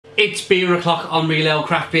It's beer o'clock on Real Ale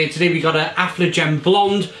Craft Beer. Today we got an Affligem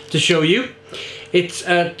Blond to show you. It's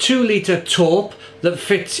a 2 litre Torp that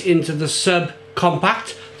fits into the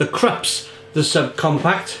sub-compact, the Krups, the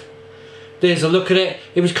sub-compact. There's a look at it.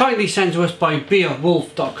 It was kindly sent to us by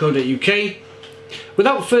beerwolf.co.uk.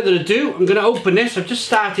 Without further ado, I'm going to open this. I've just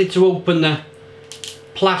started to open the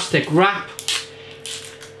plastic wrap.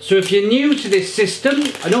 So if you're new to this system,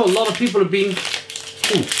 I know a lot of people have been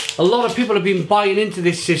buying into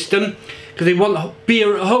this system because they want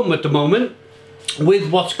beer at home at the moment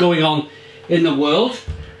with what's going on in the world.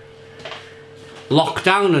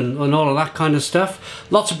 Lockdown and all of that kind of stuff.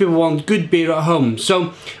 Lots of people want good beer at home.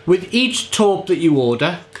 So with each Torp that you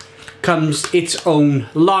order comes its own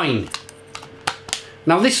line.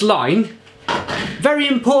 Now this line, very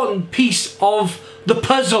important piece of the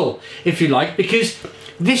puzzle, if you like, because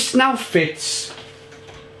this now fits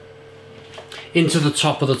into the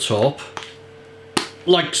top of the Torp,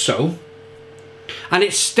 like so, and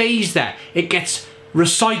it stays there. It gets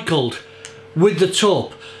recycled with the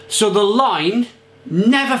Torp. So the line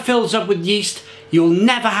never fills up with yeast, you'll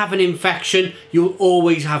never have an infection, you'll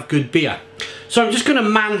always have good beer. So I'm just going to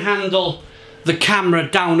manhandle the camera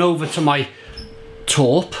down over to my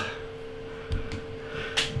Torp.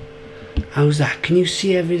 How's that? Can you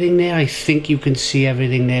see everything there? I think you can see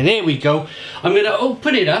everything there. There we go. I'm going to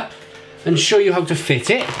open it up and show you how to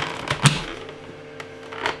fit it.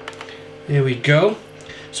 There we go.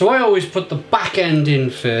 So I always put the back end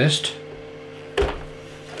in first.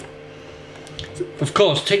 Of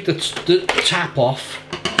course, take the tap off.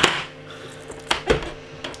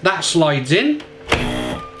 That slides in.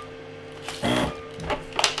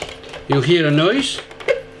 You'll hear a noise.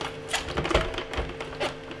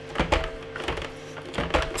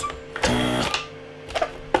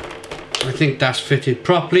 I think that's fitted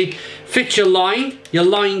properly. Fit your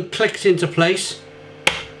line clicks into place.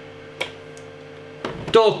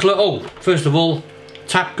 Door first of all,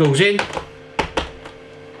 tap goes in.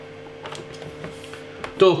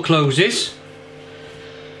 Door closes.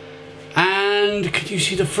 And can you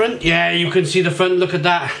see the front? Yeah, you can see the front, look at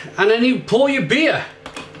that. And then you pour your beer.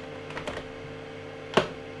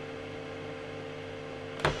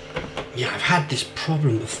 Yeah, I've had this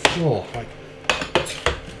problem before.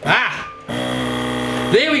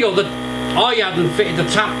 There we go, I hadn't fitted the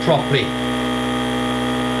tap properly.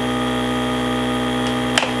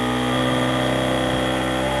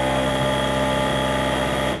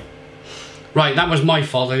 Right, that was my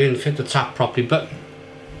fault, I didn't fit the tap properly, but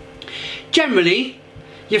generally,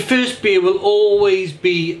 your first beer will always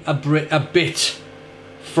be a bit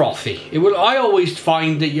frothy. I always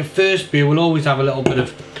find that your first beer will always have a little bit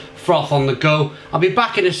of froth on the go. I'll be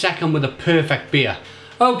back in a second with a perfect beer.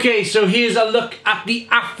 Okay, so here's a look at the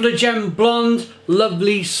Affligem Blond.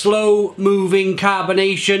 Lovely, slow moving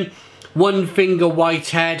carbonation. One finger white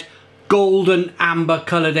head. Golden amber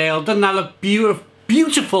coloured ale. Doesn't that look beautiful?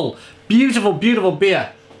 Beautiful, beautiful, beautiful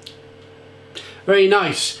beer. Very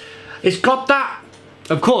nice. It's got that,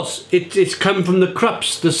 of course, it's come from the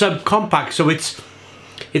Krups, the subcompact, so it's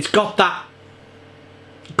got that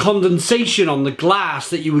condensation on the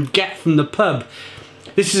glass that you would get from the pub.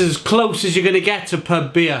 This is as close as you're going to get to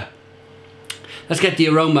pub beer. Let's get the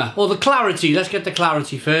aroma. Or the clarity. Let's get the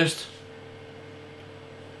clarity first.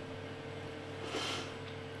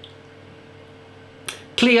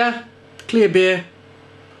 Clear beer.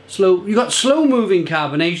 Slow. You've got slow moving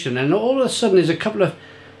carbonation, and all of a sudden there's a couple of,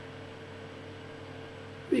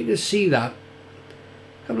 you can see that.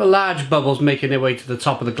 A couple of large bubbles making their way to the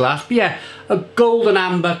top of the glass. But yeah, a golden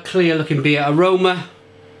amber, clear looking beer. Aroma.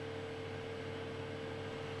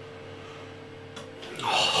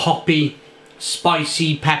 Hoppy,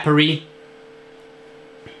 spicy, peppery.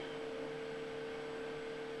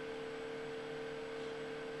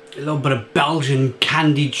 A little bit of Belgian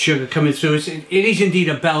candied sugar coming through. It is indeed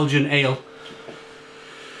a Belgian ale.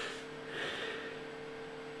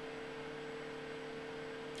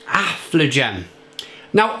 Affligem.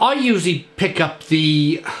 Now I usually pick up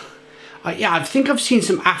the... yeah, I think I've seen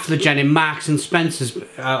some Affligem in Marks and Spencer's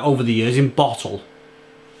over the years in bottle.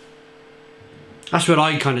 That's what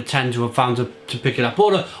I kind of tend to have found to pick it up,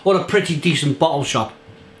 or a pretty decent bottle shop.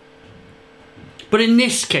 But in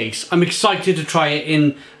this case, I'm excited to try it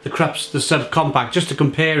in the Krups, the subcompact, just to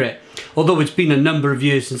compare it. Although it's been a number of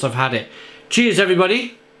years since I've had it. Cheers,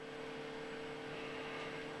 everybody.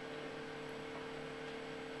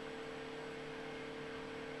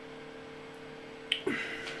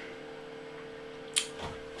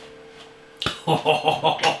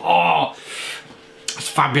 That's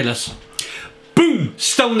fabulous. Boom!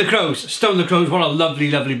 Stone the Crows. Stone the Crows, what a lovely,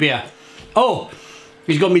 lovely beer. Oh,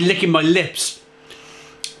 he's got me licking my lips.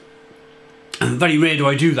 Very rare do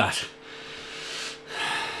I do that.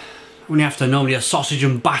 Only after normally a sausage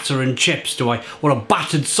and batter and chips do I, or a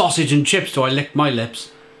battered sausage and chips do I lick my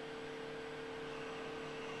lips.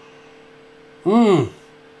 Mmm.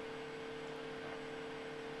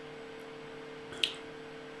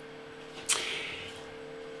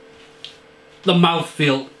 The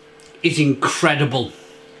mouthfeel is incredible.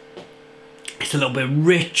 It's a little bit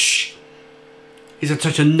rich. There's a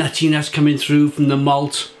touch of nuttiness coming through from the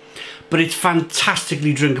malt. But it's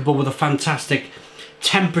fantastically drinkable with a fantastic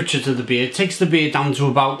temperature to the beer. It takes the beer down to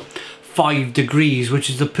about 5 degrees, which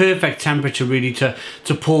is the perfect temperature really to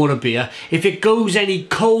pour a beer. If it goes any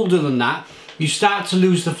colder than that, you start to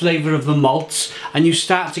lose the flavour of the malts and you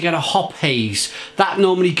start to get a hop haze. That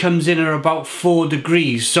normally comes in at about 4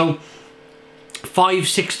 degrees. So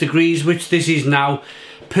 5-6 degrees, which this is now,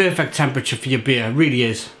 perfect temperature for your beer, it really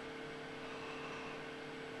is.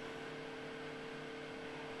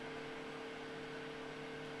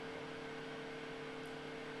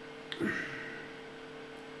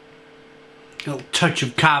 A little touch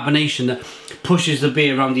of carbonation that pushes the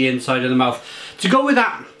beer around the inside of the mouth. To go with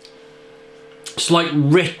that slight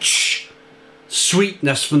rich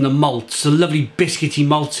sweetness from the malts, the lovely biscuity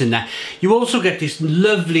malts in there, you also get this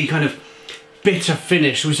lovely kind of bitter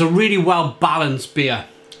finish. It's a really well balanced beer.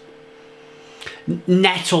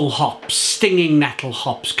 Nettle hops, stinging nettle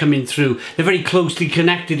hops coming through. They're very closely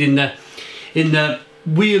connected in the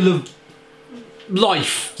wheel of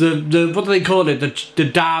life. The what do they call it? The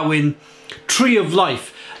Darwin tree of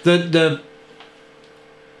life. The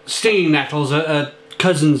stinging nettles are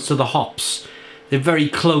cousins to the hops. They're very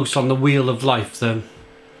close on the wheel of life, the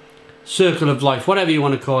circle of life, whatever you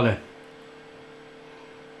want to call it.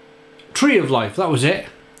 Tree of life, that was it.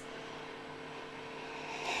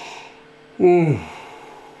 Mm.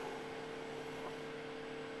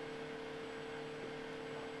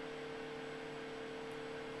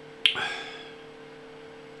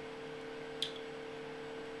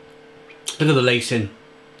 Look at the lacing.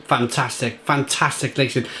 Fantastic, fantastic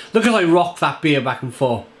lacing. Look as I rock that beer back and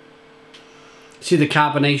forth. See the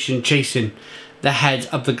carbonation chasing the head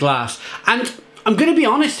of the glass. And I'm going to be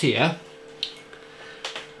honest here.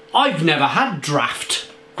 I've never had draft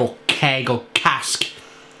or keg or cask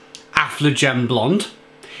Affligem Blond.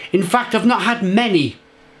 In fact, I've not had many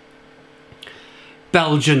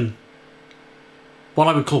Belgian, what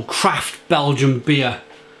I would call craft Belgian beer,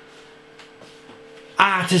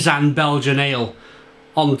 artisan Belgian ale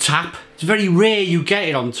on tap. It's very rare you get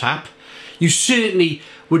it on tap. You certainly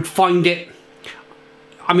would find it.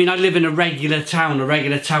 I mean, I live in a regular town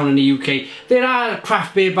in the UK. There are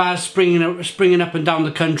craft beer bars springing up and down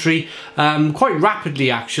the country, quite rapidly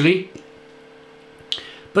actually.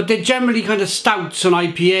 But they're generally kind of stouts and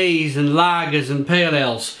IPAs and lagers and pale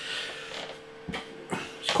ales.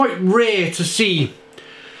 It's quite rare to see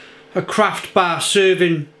a craft bar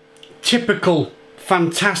serving typical,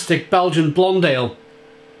 fantastic Belgian blonde ale.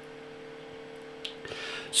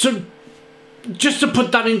 So, just to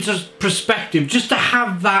put that into perspective, just to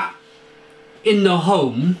have that in the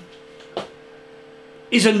home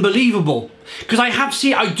is unbelievable. Because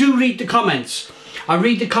I do read the comments. I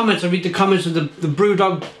read the comments of the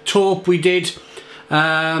Brewdog Torp we did.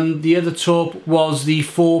 The other Torp was the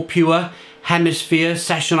 4 Pure Hemisphere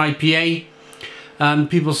Session IPA.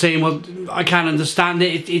 People saying, well, I can't understand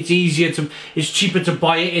it. It's cheaper to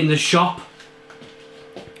buy it in the shop.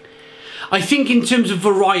 I think in terms of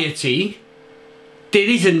variety, there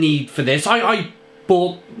is a need for this. I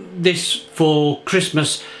bought this for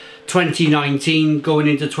Christmas 2019 going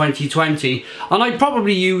into 2020, and I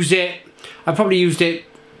probably used it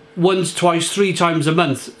once, twice, 3 times a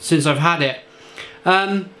month since I've had it.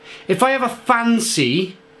 If I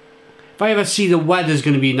see the weather's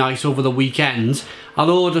going to be nice over the weekend, I'll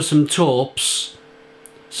order some Torps,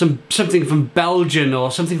 something from Belgium or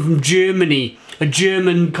something from Germany, a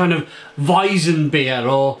German kind of Weizen beer,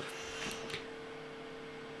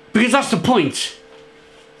 because that's the point.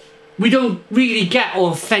 We don't really get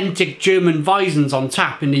authentic German Weizens on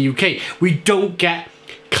tap in the UK. We don't get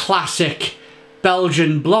classic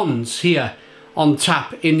Belgian blondes here on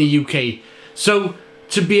tap in the UK. So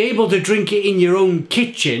to be able to drink it in your own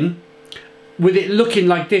kitchen with it looking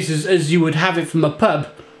like this as you would have it from a pub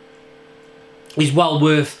is well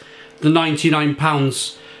worth the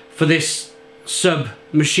 £99 for this sub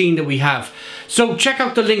machine that we have. So check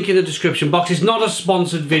out the link in the description box. It's not a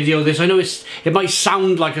sponsored video, this. I know it might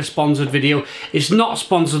sound like a sponsored video. It's not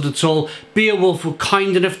sponsored at all. Beerwolf were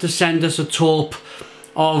kind enough to send us a Torp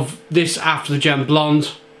of this Affligem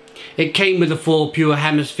Blonde. It came with the 4 Pure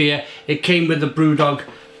Hemisphere. It came with the Brewdog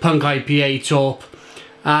Punk IPA Torp.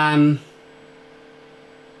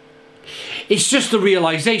 it's just the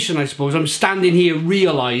realisation, I suppose. I'm standing here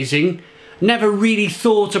realising, never really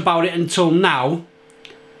thought about it until now,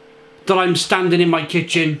 that I'm standing in my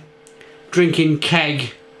kitchen drinking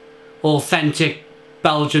keg authentic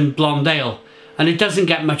Belgian blonde ale, and it doesn't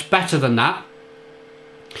get much better than that.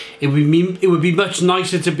 It would be much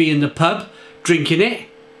nicer to be in the pub drinking it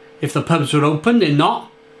if the pubs were open. They're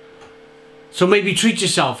not, so maybe treat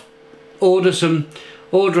yourself. Order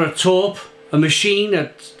a Torp, a machine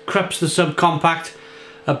at Krups the subcompact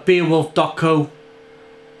at beerwolf.co.uk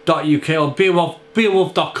or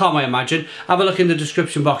beerwolf.com, I imagine. Have a look in the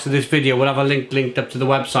description box of this video. We'll have a link linked up to the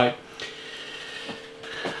website.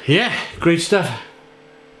 Yeah, great stuff.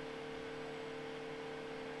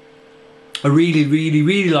 I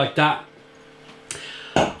really like that.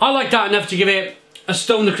 I like that enough to give it a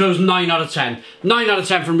Stone the Crows 9 out of 10. 9 out of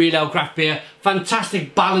 10 from Real Ale Craft Beer.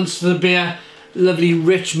 Fantastic balance to the beer. Lovely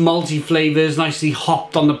rich malty flavours, nicely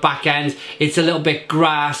hopped on the back end. It's a little bit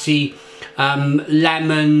grassy,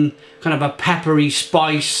 lemon, kind of a peppery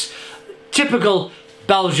spice. Typical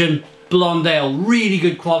Belgian blonde ale, really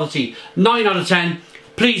good quality. 9 out of 10.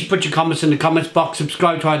 Please put your comments in the comments box,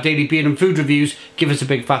 subscribe to our daily beer and food reviews, give us a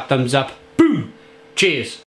big fat thumbs up. Boom! Cheers!